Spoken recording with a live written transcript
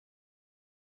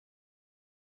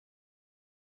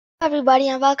Everybody,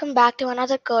 and welcome back to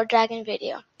another Code Dragon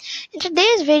video. In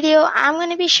today's video, I'm going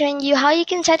to be showing you how you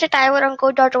can set a timer on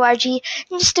code.org in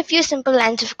just a few simple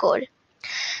lines of code.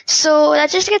 So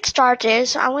let's just get started.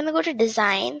 So I'm going to go to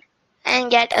design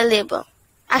and get a label.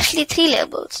 Actually 3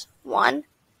 labels. 1,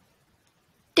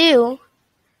 2,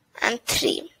 and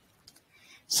 3.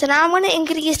 So now I'm going to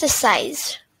increase the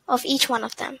size of each one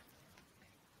of them.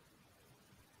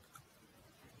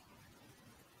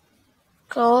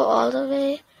 Go all the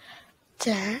way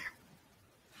there.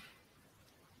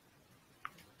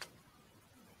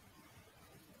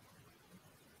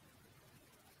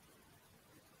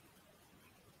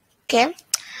 Okay,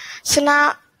 so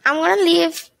now I'm going to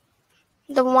leave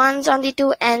the ones on the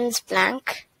 2 ends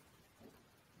blank,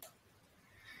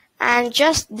 and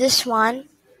just this one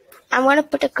I'm going to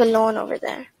put a colon over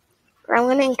there, or I'm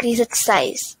going to increase its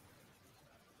size.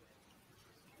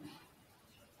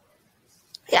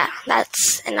 Yeah,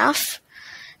 that's enough.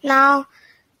 Now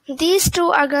these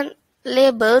two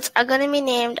labels are going to be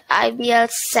named IBL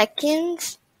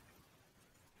seconds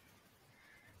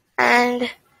and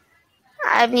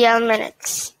IBL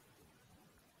minutes.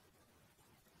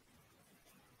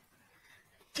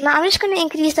 Now I'm just going to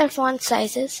increase their font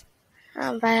sizes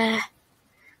by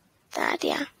that,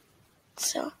 yeah.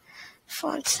 So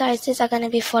font sizes are going to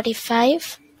be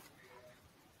 45.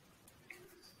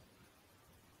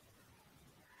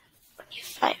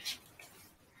 45.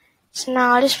 So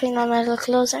now I'll just bring them a little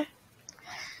closer.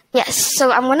 Yes, so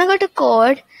I'm going to go to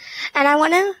code and I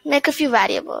want to make a few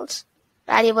variables.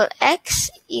 Variable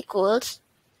x equals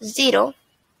 0.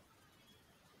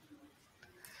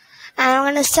 And I'm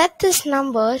going to set this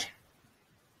number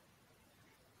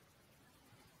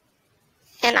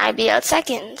in IBL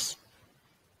seconds.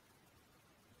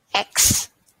 X.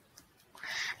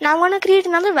 Now I'm going to create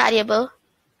another variable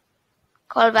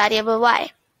called variable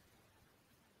y.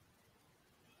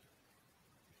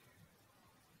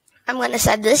 I'm going to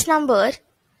set this number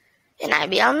in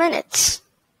IBL minutes.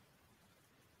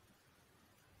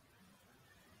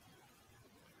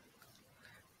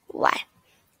 Y.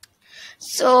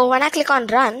 So when I click on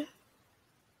run,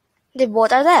 they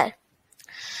both are there.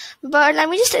 But let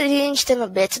me just arrange them a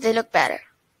bit so they look better.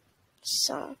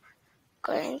 So I'm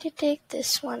going to take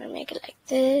this one and make it like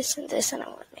this, and this, and I'm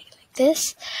going to make it like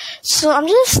this. So I'm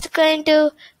just going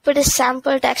to put a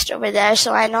sample text over there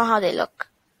so I know how they look.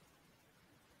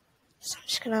 So I'm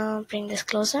just going to bring this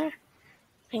closer,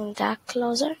 bring that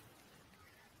closer.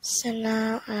 So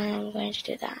now I'm going to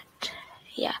do that.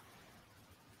 Yeah.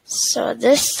 So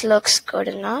this looks good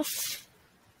enough.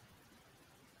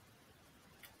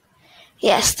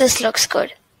 Yes, this looks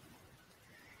good.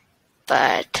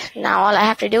 But now all I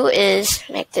have to do is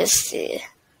make this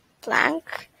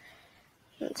blank,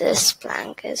 this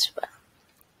blank as well.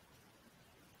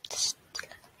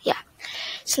 Yeah.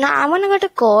 So now I'm going to go to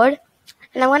code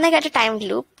and I'm going to get a timed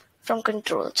loop from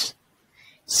controls.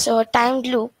 So timed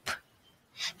loop.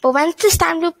 But when's this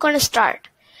timed loop going to start?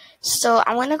 So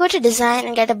I'm going to go to design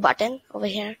and get a button over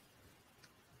here.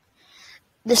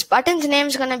 This button's name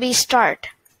is going to be start.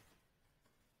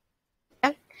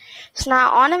 Okay. So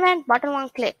now on event button 1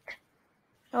 click.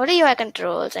 Go to UI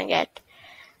controls and get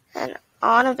an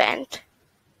on event.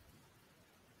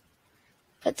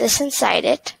 Put this inside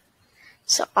it.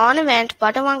 So on event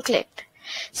button 1 clicked.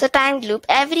 So timed loop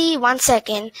every 1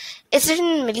 second. It's written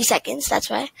in milliseconds, that's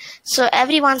why. So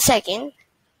every 1 second,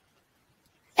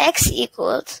 x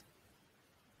equals.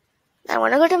 I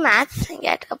want to go to math and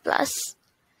get a plus,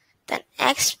 then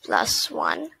x plus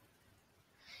 1. And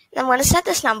I'm going to set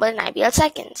this number in IBL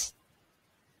seconds.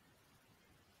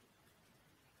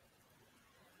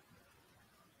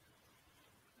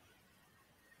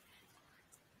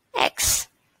 X.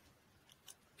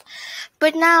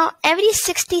 But now every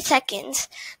 60 seconds,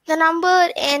 the number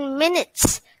in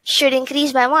minutes should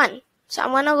increase by 1. So I'm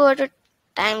going to go to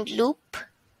timed loop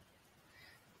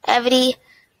every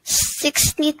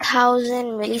 60,000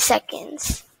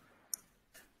 milliseconds.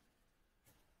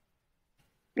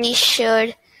 We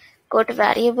should go to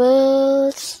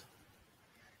variables,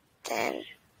 then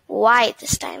y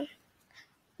this time.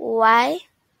 Y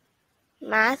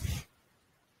math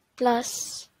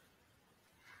plus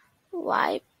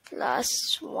y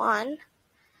plus 1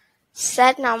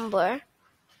 set number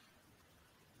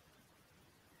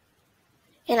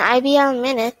in IBL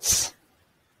minutes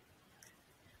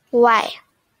y.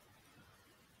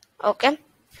 Okay.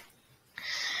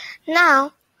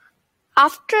 Now,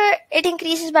 after it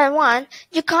increases by 1,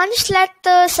 you can't just let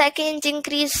the seconds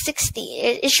increase 60.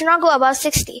 It should not go above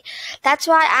 60. That's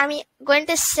why I'm going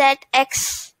to set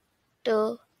x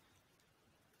to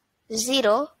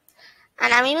 0.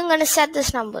 And I'm even going to set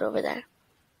this number over there.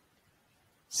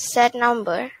 set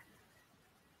number,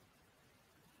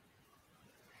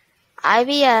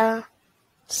 IBL,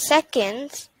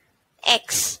 seconds,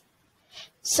 X.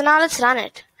 So now let's run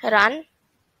it. Run,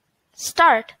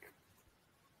 start.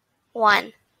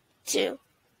 1, 2,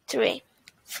 3,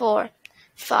 4,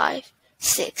 5,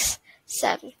 6,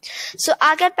 7. So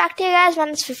I'll get back to you guys when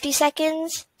it's 50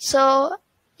 seconds. So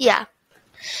yeah.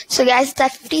 So guys, it's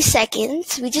at 50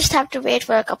 seconds. We just have to wait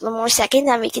for a couple of more seconds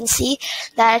and we can see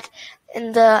that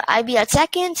in the IBL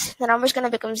seconds, the number is going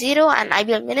to become 0 and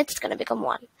IBL minutes is going to become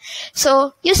 1.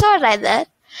 So you saw it right there.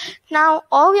 Now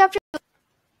all we have to do,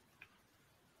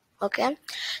 okay,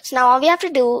 so now all we have to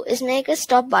do is make a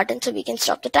stop button so we can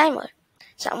stop the timer.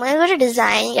 So I'm going to go to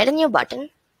design, get a new button.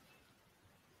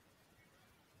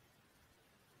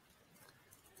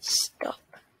 Stop.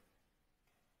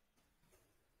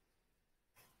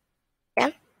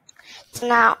 Okay. So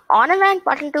now on event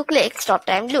button to click, stop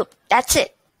time loop. That's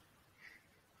it.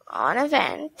 On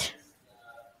event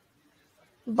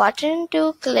button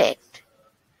to click.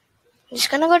 I'm just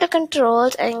gonna go to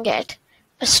controls and get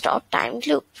a stop time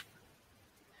loop.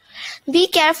 Be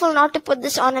careful not to put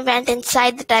this on event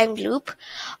inside the time loop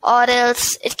or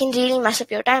else it can really mess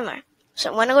up your timer.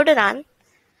 So I'm gonna go to run.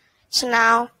 So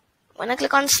now I'm gonna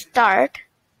click on start.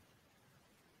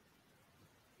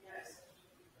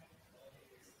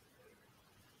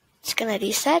 It's gonna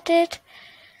reset it.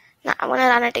 Now I'm gonna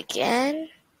run it again.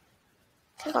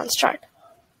 Click on start.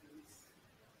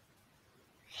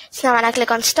 So now when I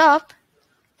click on stop,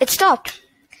 it stopped.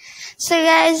 So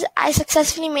guys, I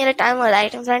successfully made a timer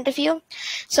right in front of you.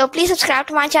 So please subscribe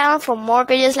to my channel for more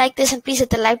videos like this and please hit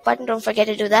the like button. Don't forget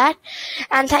to do that.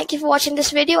 And thank you for watching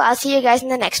this video. I'll see you guys in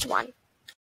the next one.